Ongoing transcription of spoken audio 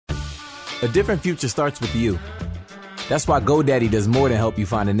A different future starts with you. That's why GoDaddy does more than help you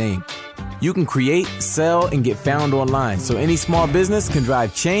find a name. You can create, sell, and get found online so any small business can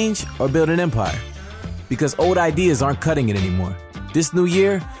drive change or build an empire. Because old ideas aren't cutting it anymore. This new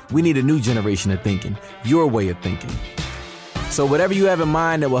year, we need a new generation of thinking, your way of thinking. So whatever you have in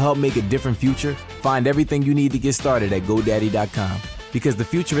mind that will help make a different future, find everything you need to get started at GoDaddy.com. Because the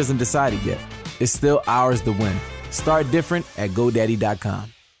future isn't decided yet. It's still ours to win. Start different at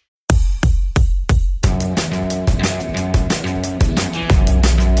GoDaddy.com.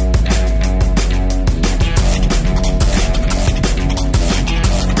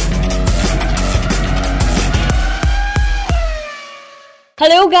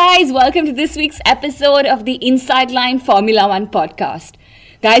 Hello guys, welcome to this week's episode of the Inside Line Formula One podcast.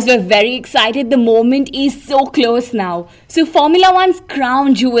 Guys, we're very excited. The moment is so close now. So Formula One's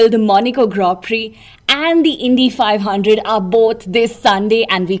crown jewel, the Monaco Grand Prix and the Indy 500 are both this Sunday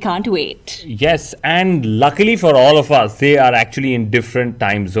and we can't wait. Yes, and luckily for all of us, they are actually in different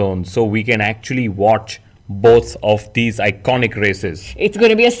time zones. So we can actually watch both of these iconic races. It's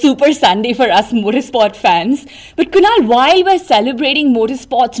going to be a super Sunday for us motorsport fans. But Kunal, while we're celebrating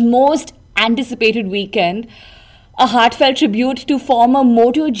motorsport's most anticipated weekend, a heartfelt tribute to former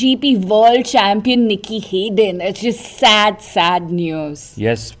MotoGP world champion Nicky Hayden. It's just sad news.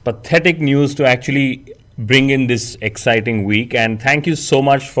 Yes, pathetic news to actually bring in this exciting week. And thank you so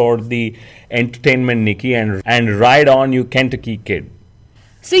much for the entertainment, Nicky, and ride on, you Kentucky kid.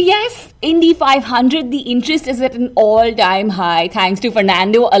 So yes, Indy 500, the interest is at an all-time high thanks to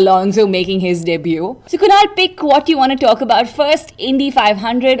Fernando Alonso making his debut. So Kunal, pick what you want to talk about first, Indy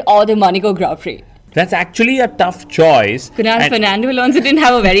 500 or the Monaco Grand Prix? That's actually a tough choice. Kunal, Fernando Alonso didn't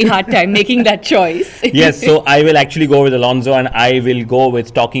have a very hard time making that choice. Yes, so I will actually go with Alonso, and I will go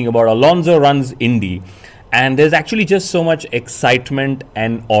with talking about Alonso runs Indy. And there's actually just so much excitement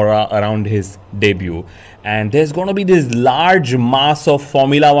and aura around his debut. And there's going to be this large mass of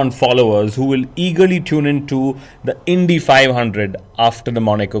Formula One followers who will eagerly tune into the Indy 500 after the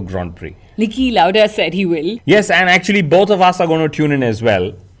Monaco Grand Prix. Niki Lauda said he will. Yes, and actually both of us are going to tune in as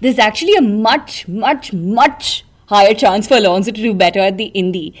well. There's actually a much higher chance for Alonso to do better at the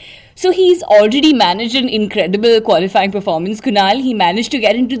Indy. So he's already managed an incredible qualifying performance, Kunal. He managed to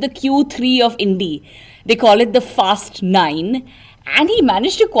get into the Q3 of Indy. They call it the Fast 9. And he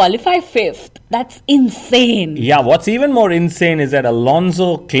managed to qualify 5th. That's insane. Yeah, what's even more insane is that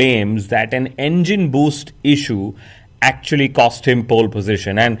Alonso claims that an engine boost issue actually cost him pole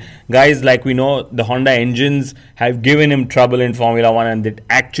position. And guys, like we know, the Honda engines have given him trouble in Formula One, and it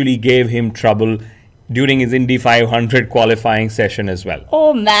actually gave him trouble during his Indy 500 qualifying session as well.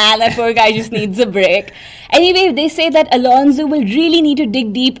 Oh man, that poor guy just needs a break. Anyway, they say that Alonso will really need to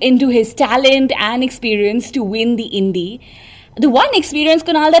dig deep into his talent and experience to win the Indy. The one experience,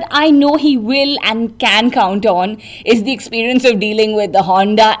 Kunal, that I know he will and can count on is the experience of dealing with the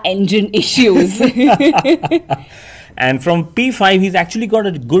Honda engine issues. And from P5, he's actually got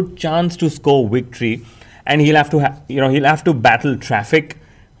a good chance to score victory, and he'll have to, he'll have to battle traffic,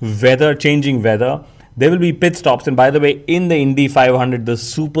 changing weather. There will be pit stops, and by the way, in the Indy 500, the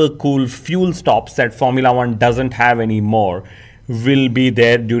super cool fuel stops that Formula One doesn't have anymore will be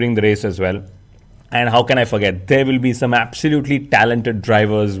there during the race as well. And how can I forget? There will be some absolutely talented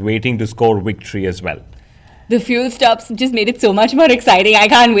drivers waiting to score victory as well. The fuel stops just made it so much more exciting. I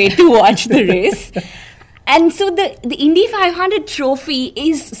can't wait to watch the race. And so the Indy 500 trophy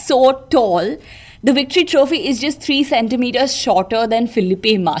is so tall. The victory trophy is just 3 centimeters shorter than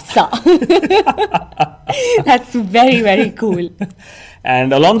Felipe Massa. That's very cool.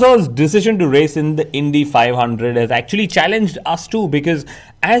 And Alonso's decision to race in the Indy 500 has actually challenged us too, because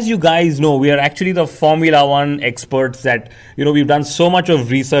as you guys know, we are actually the Formula One experts that, we've done so much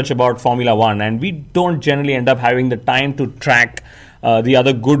of research about Formula One, and we don't generally end up having the time to track the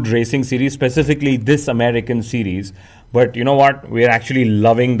other good racing series, specifically this American series. But you know what? We're actually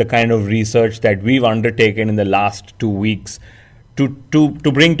loving the kind of research that we've undertaken in the last 2 weeks to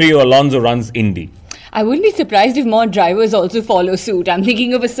bring to you Alonso runs Indy. I wouldn't be surprised if more drivers also follow suit. I'm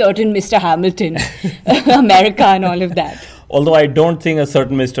thinking of a certain Mr. Hamilton, America and all of that. Although I don't think a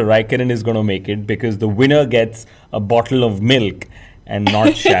certain Mr. Raikkonen is going to make it, because the winner gets a bottle of milk and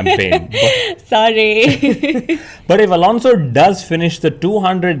not champagne. Sorry. But if Alonso does finish the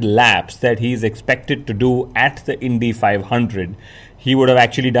 200 laps that he's expected to do at the Indy 500, he would have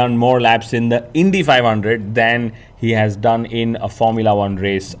actually done more laps in the Indy 500 than he has done in a Formula One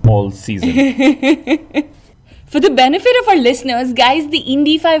race all season. For the benefit of our listeners, guys, the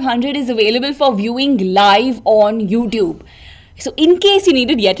Indy 500 is available for viewing live on YouTube. So in case you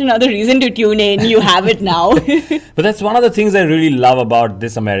needed yet another reason to tune in, you have it now. But that's one of the things I really love about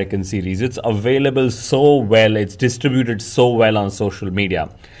this American series. It's available so well, it's distributed so well on social media,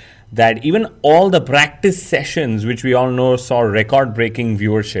 that even all the practice sessions, which we all know saw record-breaking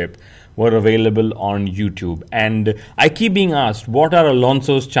viewership, were available on YouTube. And I keep being asked, what are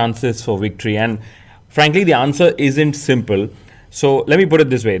Alonso's chances for victory? And frankly, the answer isn't simple. So let me put it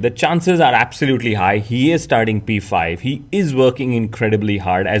this way. The chances are absolutely high. He is starting P5. He is working incredibly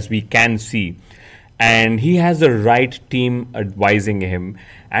hard, as we can see. And he has the right team advising him.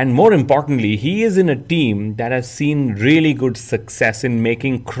 And more importantly, he is in a team that has seen really good success in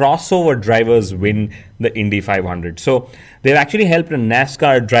making crossover drivers win the Indy 500. So they've actually helped a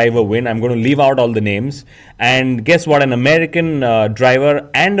NASCAR driver win. I'm going to leave out all the names. And guess what? An American driver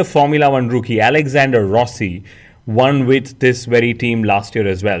and a Formula One rookie, Alexander Rossi, won with this very team last year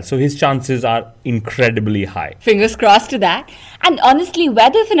as well. So his chances are incredibly high. Fingers crossed to that. And honestly,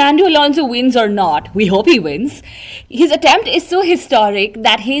 whether Fernando Alonso wins or not, we hope he wins. His attempt is so historic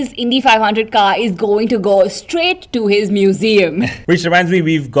that his Indy 500 car is going to go straight to his museum. Which reminds me,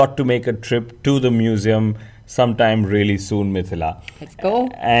 we've got to make a trip to the museum sometime really soon, Mithila. Let's go.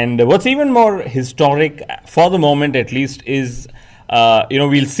 And what's even more historic, for the moment at least, is,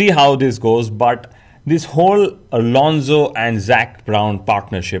 we'll see how this goes, but this whole Alonso and Zach Brown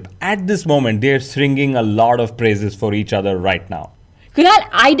partnership, at this moment, they're singing a lot of praises for each other right now. Kunal,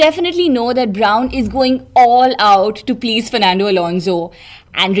 I definitely know that Brown is going all out to please Fernando Alonso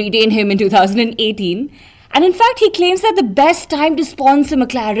and retain him in 2018. And in fact, he claims that the best time to sponsor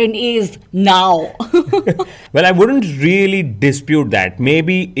McLaren is now. Well, I wouldn't really dispute that.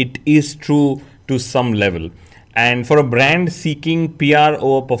 Maybe it is true to some level. And for a brand seeking PR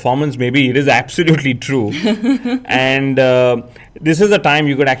over performance, maybe it is absolutely true. And this is a time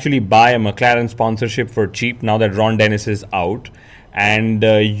you could actually buy a McLaren sponsorship for cheap now that Ron Dennis is out. And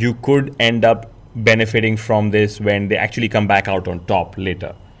you could end up benefiting from this when they actually come back out on top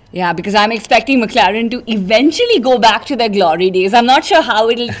later. Yeah, because I'm expecting McLaren to eventually go back to their glory days. I'm not sure how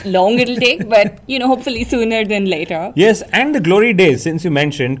long it'll take, but hopefully sooner than later. Yes, and the glory days, since you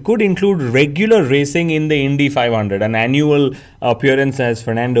mentioned, could include regular racing in the Indy 500, an annual appearance as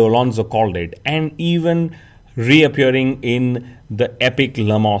Fernando Alonso called it, and even reappearing in the epic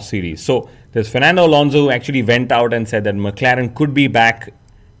Le Mans series. So there's Fernando Alonso who actually went out and said that McLaren could be back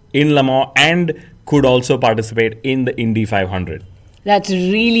in Le Mans and could also participate in the Indy 500. That's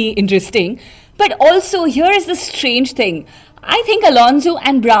really interesting. But also, here is the strange thing. I think Alonso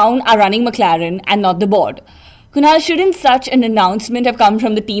and Brown are running McLaren and not the board. Kunal, shouldn't such an announcement have come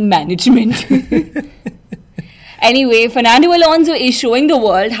from the team management? Anyway, Fernando Alonso is showing the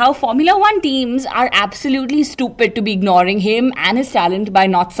world how Formula One teams are absolutely stupid to be ignoring him and his talent by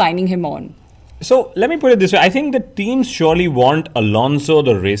not signing him on. So let me put it this way. I think the teams surely want Alonso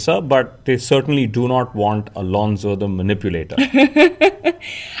the racer, but they certainly do not want Alonso the manipulator.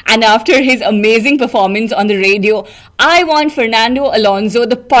 And after his amazing performance on the radio, I want Fernando Alonso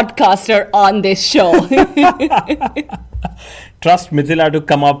the podcaster on this show. Trust Mithila to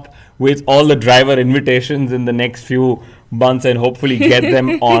come up with all the driver invitations in the next few months and hopefully get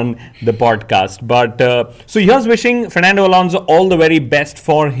them on the podcast. But so here's wishing Fernando Alonso all the very best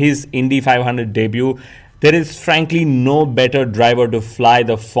for his Indy 500 debut. There is frankly no better driver to fly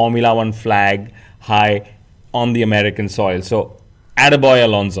the Formula One flag high on the American soil. So attaboy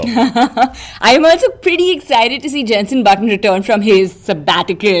Alonso. I am also pretty excited to see Jenson Button return from his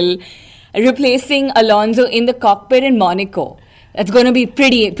sabbatical, replacing Alonso in the cockpit in Monaco. That's going to be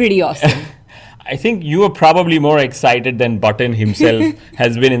pretty awesome. I think you are probably more excited than Button himself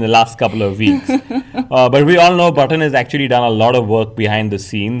has been in the last couple of weeks. But we all know Button has actually done a lot of work behind the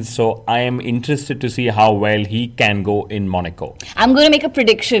scenes. So I am interested to see how well he can go in Monaco. I'm going to make a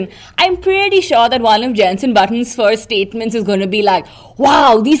prediction. I'm pretty sure that one of Jenson Button's first statements is going to be like,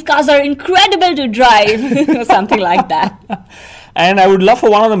 wow, these cars are incredible to drive, or something like that. And I would love for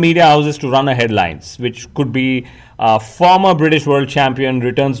one of the media houses to run a headlines, which could be former British world champion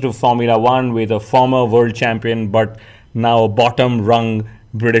returns to Formula One with a former world champion, but now a bottom-rung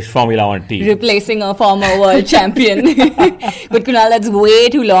British Formula One team. Replacing a former world champion. But Kunal, that's way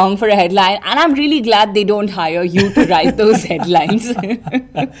too long for a headline. And I'm really glad they don't hire you to write those headlines.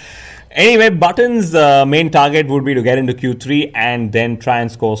 Anyway, Button's main target would be to get into Q3 and then try and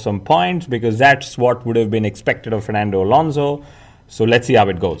score some points, because that's what would have been expected of Fernando Alonso. So let's see how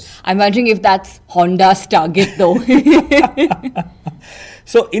it goes. I'm wondering if that's Honda's target though.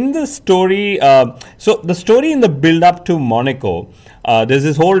 So in the story, the story in the build-up to Monaco, there's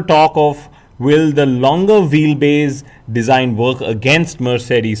this whole talk of will the longer wheelbase design work against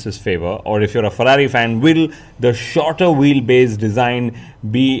Mercedes' favor? Or if you're a Ferrari fan, will the shorter wheelbase design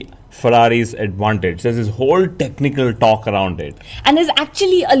be Ferrari's advantage? There's this whole technical talk around it. And there's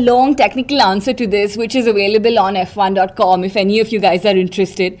actually a long technical answer to this, which is available on F1.com if any of you guys are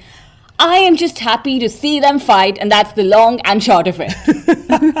interested. I am just happy to see them fight, and that's the long and short of it.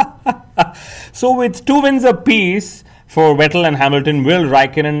 So with 2 wins apiece for Vettel and Hamilton, will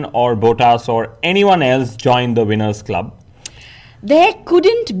Raikkonen or Bottas or anyone else join the winners' club? There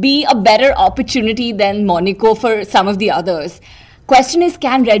couldn't be a better opportunity than Monaco for some of the others. Question is,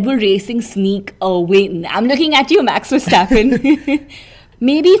 can Red Bull Racing sneak a win? I'm looking at you, Max Verstappen.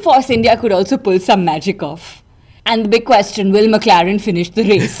 Maybe Force India could also pull some magic off. And the big question, will McLaren finish the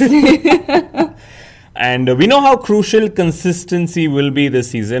race? And we know how crucial consistency will be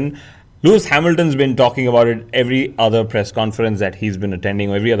this season. Lewis Hamilton's been talking about it every other press conference that he's been attending,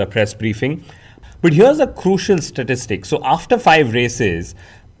 or every other press briefing. But here's a crucial statistic. So after 5 races,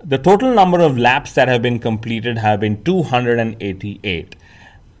 the total number of laps that have been completed have been 288.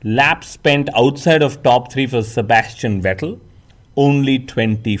 Laps spent outside of top 3 for Sebastian Vettel, only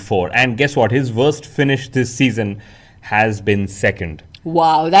 24. And guess what? His worst finish this season has been 2nd.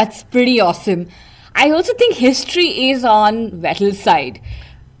 Wow, that's pretty awesome. I also think history is on Vettel's side.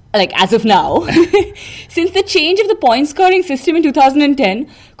 Like, as of now. Since the change of the point scoring system in 2010,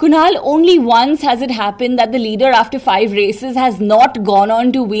 Kunal, only once has it happened that the leader after 5 races has not gone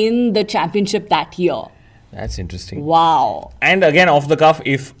on to win the championship that year. That's interesting. Wow. And again, off the cuff,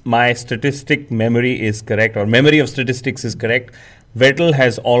 if my statistic memory is correct, or memory of statistics is correct, Vettel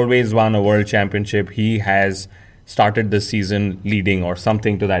has always won a world championship. He has started the season leading, or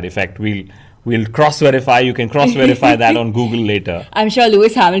something to that effect. We'll cross-verify. You can cross-verify that on Google later. I'm sure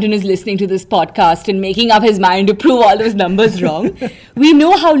Lewis Hamilton is listening to this podcast and making up his mind to prove all those numbers wrong. We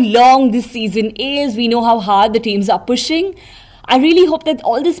know how long this season is. We know how hard the teams are pushing. I really hope that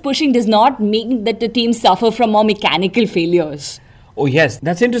all this pushing does not make that the teams suffer from more mechanical failures. Oh yes,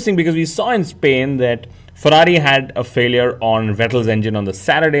 that's interesting, because we saw in Spain that Ferrari had a failure on Vettel's engine on the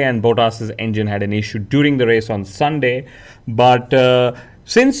Saturday, and Bottas's engine had an issue during the race on Sunday. But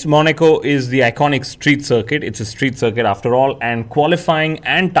since Monaco is the iconic street circuit, it's a street circuit after all, and qualifying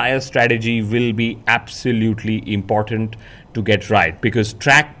and tyre strategy will be absolutely important to get right, because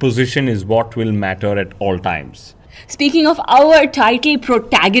track position is what will matter at all times. Speaking of our title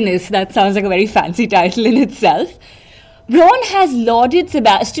protagonist, that sounds like a very fancy title in itself. Braun has lauded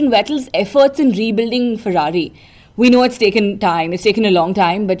Sebastian Vettel's efforts in rebuilding Ferrari. We know it's taken time, it's taken a long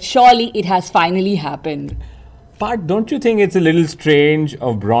time, but surely it has finally happened. But don't you think it's a little strange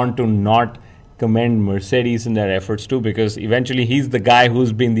of Braun to not commend Mercedes in their efforts too? Because eventually he's the guy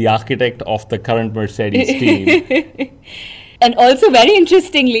who's been the architect of the current Mercedes team. And also, very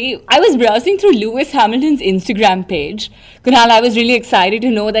interestingly, I was browsing through Lewis Hamilton's Instagram page. Kunal, I was really excited to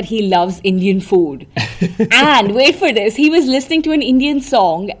know that he loves Indian food. And wait for this, he was listening to an Indian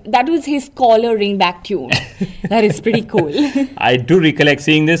song. That was his caller ringback tune. That is pretty cool. I do recollect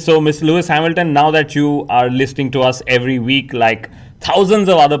seeing this. So, Miss Lewis Hamilton, now that you are listening to us every week, like thousands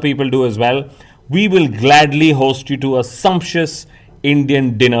of other people do as well, we will gladly host you to a sumptuous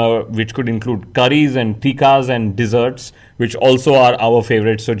Indian dinner, which could include curries and tikkas and desserts, which also are our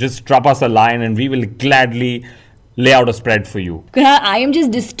favorites. So just drop us a line and we will gladly lay out a spread for you. Kunal, I am just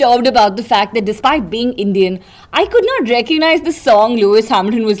disturbed about the fact that despite being Indian, I could not recognize the song Lewis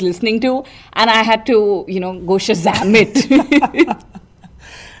Hamilton was listening to, and I had to, go Shazam it.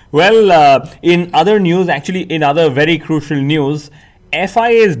 Well, in other news, actually in other very crucial news,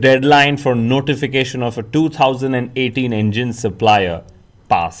 FIA's deadline for notification of a 2018 engine supplier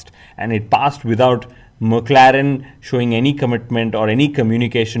passed, and it passed without McLaren showing any commitment or any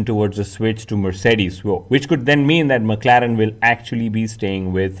communication towards a switch to Mercedes, which could then mean that McLaren will actually be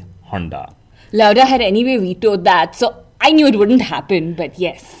staying with Honda. Lauda had anyway vetoed that, so I knew it wouldn't happen, but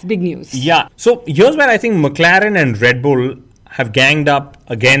yes, big news. Yeah, so here's where I think McLaren and Red Bull have ganged up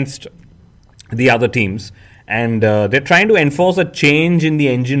against the other teams. And they're trying to enforce a change in the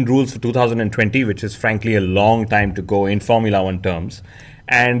engine rules for 2020, which is frankly a long time to go in Formula One terms.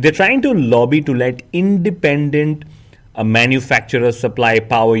 And they're trying to lobby to let independent manufacturers supply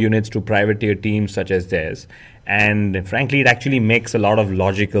power units to privateer teams such as theirs. And frankly, it actually makes a lot of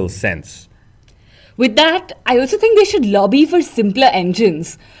logical sense. With that, I also think they should lobby for simpler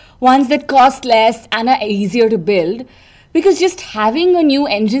engines, ones that cost less and are easier to build. Because just having a new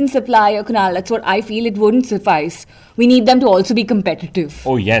engine supplier, Kunal, that's what I feel, it wouldn't suffice. We need them to also be competitive.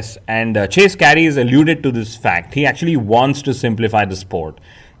 Oh, yes. And Chase Carey has alluded to this fact. He actually wants to simplify the sport.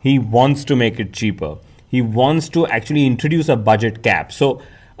 He wants to make it cheaper. He wants to actually introduce a budget cap. So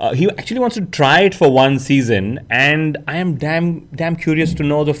He actually wants to try it for one season, and I am damn curious to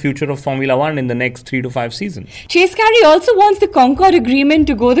know the future of Formula One in the next 3 to 5 seasons. Chase Carey also wants the Concorde Agreement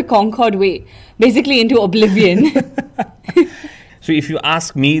to go the Concorde way, basically into oblivion. So if you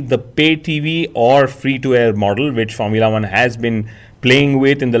ask me, the pay TV or free-to-air model, which Formula One has been playing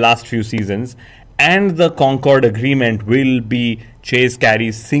with in the last few seasons, and the Concorde Agreement will be Chase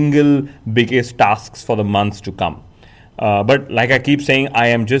Carey's single biggest tasks for the months to come. But like I keep saying, I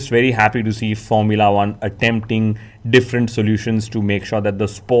am just very happy to see Formula One attempting different solutions to make sure that the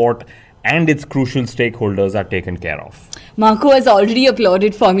sport and its crucial stakeholders are taken care of. Marco has already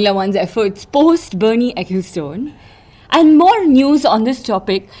applauded Formula One's efforts post Bernie Ecclestone. And more news on this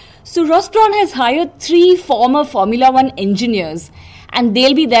topic. So Ross Brawn has hired 3 former Formula One engineers, and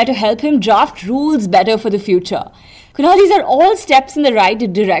they'll be there to help him draft rules better for the future. Kunal, these are all steps in the right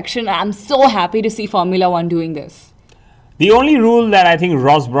direction. I'm so happy to see Formula One doing this. The only rule that I think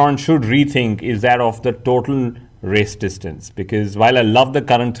Ross Brawn should rethink is that of the total race distance, because while I love the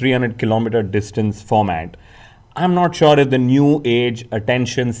current 300-kilometer distance format, I'm not sure if the new age,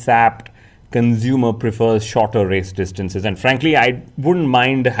 attention-sapped consumer prefers shorter race distances. And frankly, I wouldn't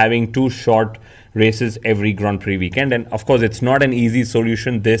mind having 2 short races every Grand Prix weekend. And of course, it's not an easy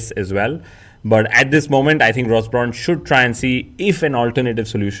solution, this as well. But at this moment, I think Ross Brawn should try and see if an alternative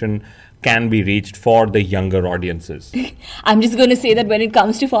solution can be reached for the younger audiences. I'm just going to say that when it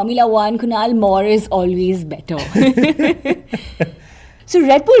comes to Formula One, Kunal, more is always better. So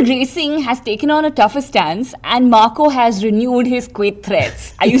Red Bull Racing has taken on a tougher stance, and Marco has renewed his quit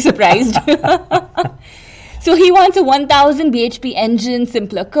threats. Are you surprised? So he wants a 1000 bhp engine,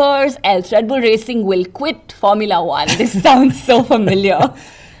 simpler cars, else Red Bull Racing will quit Formula One. This sounds so familiar.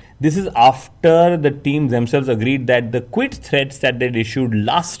 This is after the teams themselves agreed that the quit threats that they'd issued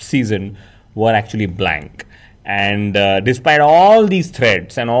last season were actually blank. And despite all these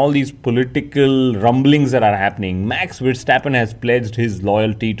threats and all these political rumblings that are happening, Max Verstappen has pledged his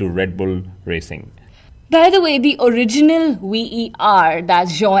loyalty to Red Bull Racing. By the way, the original VER,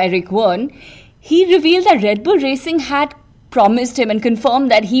 that's Jean-Eric Verne, he revealed that Red Bull Racing had promised him and confirmed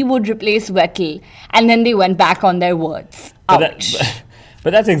that he would replace Vettel. And then they went back on their words. Ouch.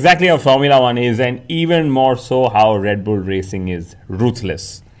 But that's exactly how Formula One is, and even more so how Red Bull Racing is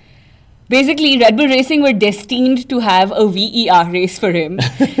ruthless. Basically, Red Bull Racing were destined to have a VER race for him.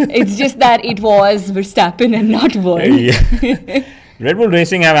 It's just that it was Verstappen and not Verne. Yeah. Red Bull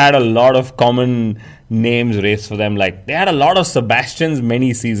Racing have had a lot of common names race for them. Like, they had a lot of Sebastians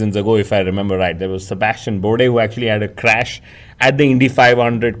many seasons ago, if I remember right. There was Sebastian Bourdais, who actually had a crash at the Indy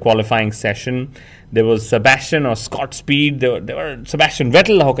 500 qualifying session. There was Sebastian or Scott Speed. There were Sebastian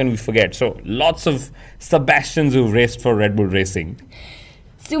Vettel, how can we forget? So, lots of Sebastians who've raced for Red Bull Racing.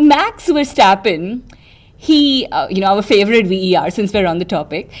 So Max Verstappen, he, our favorite VER, since we're on the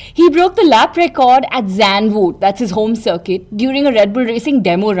topic, he broke the lap record at Zandvoort, that's his home circuit, during a Red Bull Racing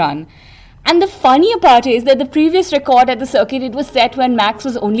demo run. And the funnier part is that the previous record at the circuit, it was set when Max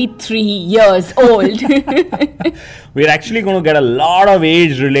was only 3 years old. We're actually going to get a lot of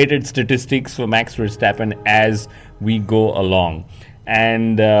age-related statistics for Max Verstappen as we go along.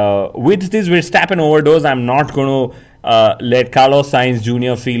 And with this Verstappen overdose, I'm not going to let Carlos Sainz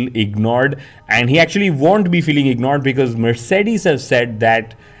Jr. feel ignored, and he actually won't be feeling ignored because Mercedes have said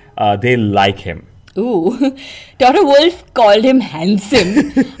that they like him. Ooh, Toto Wolff called him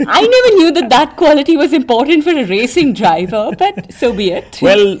handsome. I never knew that quality was important for a racing driver, but so be it.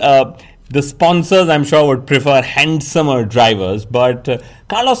 Well, the sponsors, I'm sure, would prefer handsomer drivers, but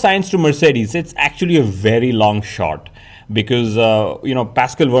Carlos Sainz to Mercedes, it's actually a very long shot. Because,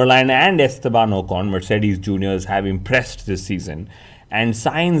 Pascal Wehrlein and Esteban Ocon, Mercedes juniors, have impressed this season. And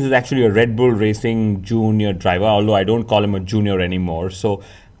Sainz is actually a Red Bull Racing junior driver, although I don't call him a junior anymore. So,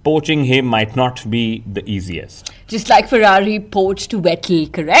 poaching him might not be the easiest. Just like Ferrari poached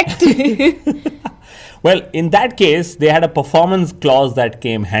Vettel, correct? Well, in that case, they had a performance clause that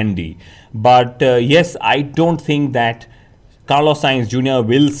came handy. But, yes, I don't think that Carlos Sainz Jr.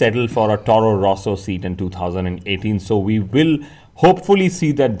 will settle for a Toro Rosso seat in 2018, so we will hopefully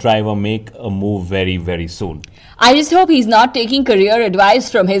see that driver make a move very, very soon. I just hope he's not taking career advice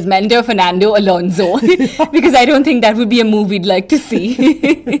from his mentor Fernando Alonso, because I don't think that would be a move we'd like to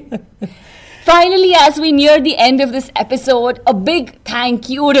see. Finally, as we near the end of this episode, a big thank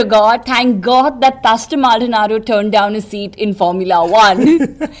you to God. Thank God that Pastor Maldonado turned down a seat in Formula One.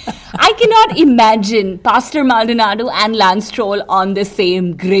 I cannot imagine Pastor Maldonado and Lance Stroll on the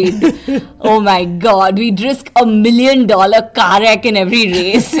same grid. Oh my God, we'd risk $1 million car wreck in every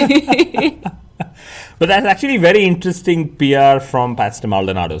race. But that's actually very interesting PR from Pastor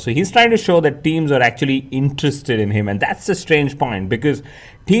Maldonado. So he's trying to show that teams are actually interested in him. And that's a strange point because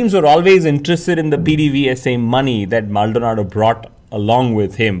teams were always interested in the PDVSA money that Maldonado brought along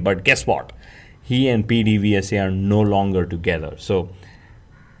with him. But guess what? He and PDVSA are no longer together. So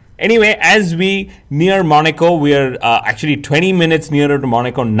anyway, as we near Monaco, we are actually 20 minutes nearer to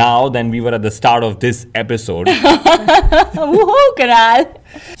Monaco now than we were at the start of this episode. Woohoo, Kunal!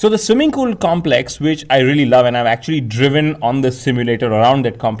 So the swimming pool complex, which I really love, and I've actually driven on the simulator around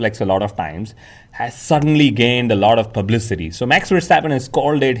that complex a lot of times, has suddenly gained a lot of publicity. So Max Verstappen has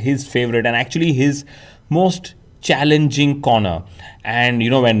called it his favorite and actually his most challenging corner. And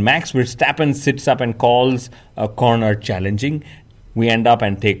when Max Verstappen sits up and calls a corner challenging, we end up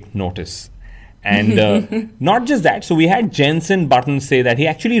and take notice. And not just that, so we had Jenson Button say that he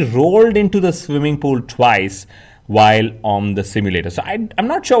actually rolled into the swimming pool twice while on the simulator. So I'm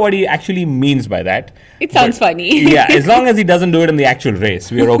not sure what he actually means by that. It sounds funny. Yeah, as long as he doesn't do it in the actual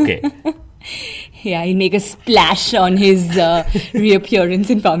race, we're okay. Yeah, he'll make a splash on his reappearance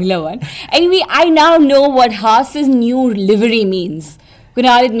in Formula 1. Anyway, I now know what Haas's new livery means.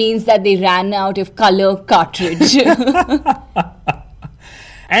 Kunal, it means that they ran out of color cartridge.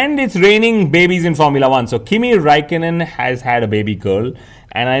 And it's raining babies in Formula 1. So Kimi Raikkonen has had a baby girl.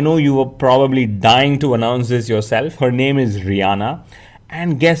 And I know you were probably dying to announce this yourself. Her name is Rihanna.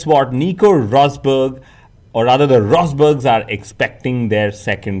 And guess what? Nico Rosberg, or rather the Rosbergs, are expecting their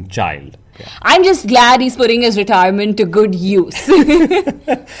second child. Yeah. I'm just glad he's putting his retirement to good use.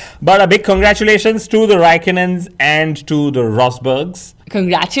 But a big congratulations to the Raikkonens and to the Rosbergs.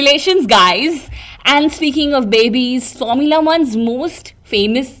 Congratulations, guys. And speaking of babies, Formula 1's most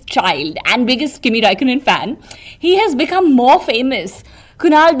famous child and biggest Kimi Raikkonen fan, he has become more famous.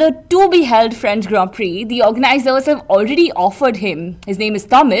 Kunal, the to-be-held French Grand Prix, the organisers have already offered him, his name is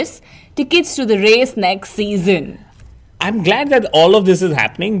Thomas, tickets to the race next season. I'm glad that all of this is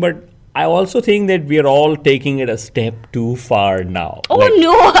happening, but I also think that we're all taking it a step too far now. Oh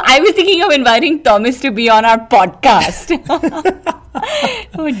no, I was thinking of inviting Thomas to be on our podcast.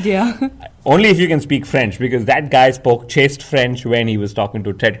 Oh dear. Only if you can speak French, because that guy spoke chaste French when he was talking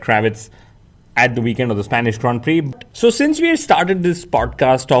to Ted Kravitz at the weekend of the Spanish Grand Prix. So since we started this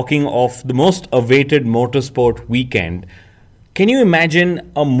podcast talking of the most awaited motorsport weekend, can you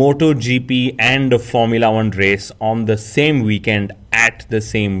imagine a MotoGP and a Formula 1 race on the same weekend at the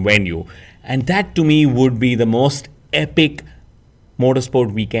same venue? And that to me would be the most epic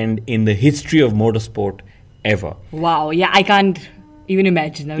motorsport weekend in the history of motorsport ever. Wow, yeah, I can't even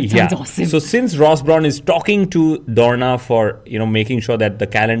imagine. That sounds awesome. So since Ross Brawn is talking to Dorna for making sure that the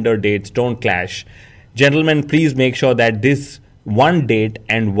calendar dates don't clash, gentlemen, please make sure that this one date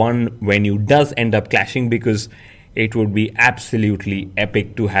and one venue does end up clashing, because it would be absolutely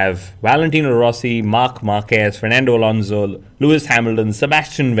epic to have Valentino Rossi, Marc Marquez, Fernando Alonso, Lewis Hamilton,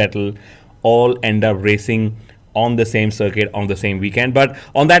 Sebastian Vettel all end up racing on the same circuit on the same weekend. But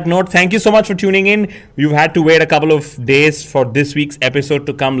on that note, thank you so much for tuning in. You've had to wait a couple of days for this week's episode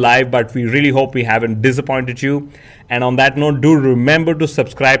to come live, but we really hope we haven't disappointed you. And on that note, do remember to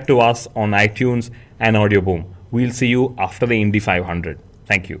subscribe to us on iTunes and Audio Boom. We'll see you after the Indy 500.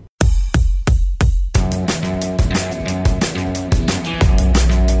 Thank you.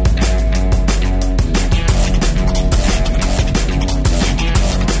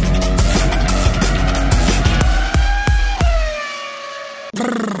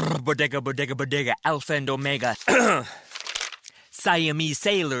 Bodega, Alpha and Omega. Siamese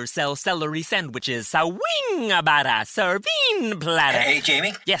sailors sell celery sandwiches. Sawing-a-bada, serving platter. Hey,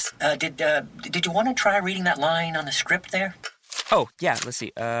 Jamie? Yes? Did you want to try reading that line on the script there? Oh, yeah, let's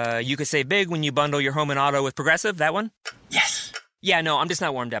see. You could save big when you bundle your home and auto with Progressive, that one? Yes. Yeah, no, I'm just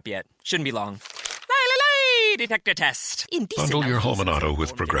not warmed up yet. Shouldn't be long. Detector test. Bundle your home and auto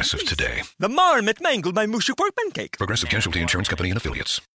with Progressive today. The marmot mangled my mushu pork pancake. Progressive Casualty Insurance Company and Affiliates.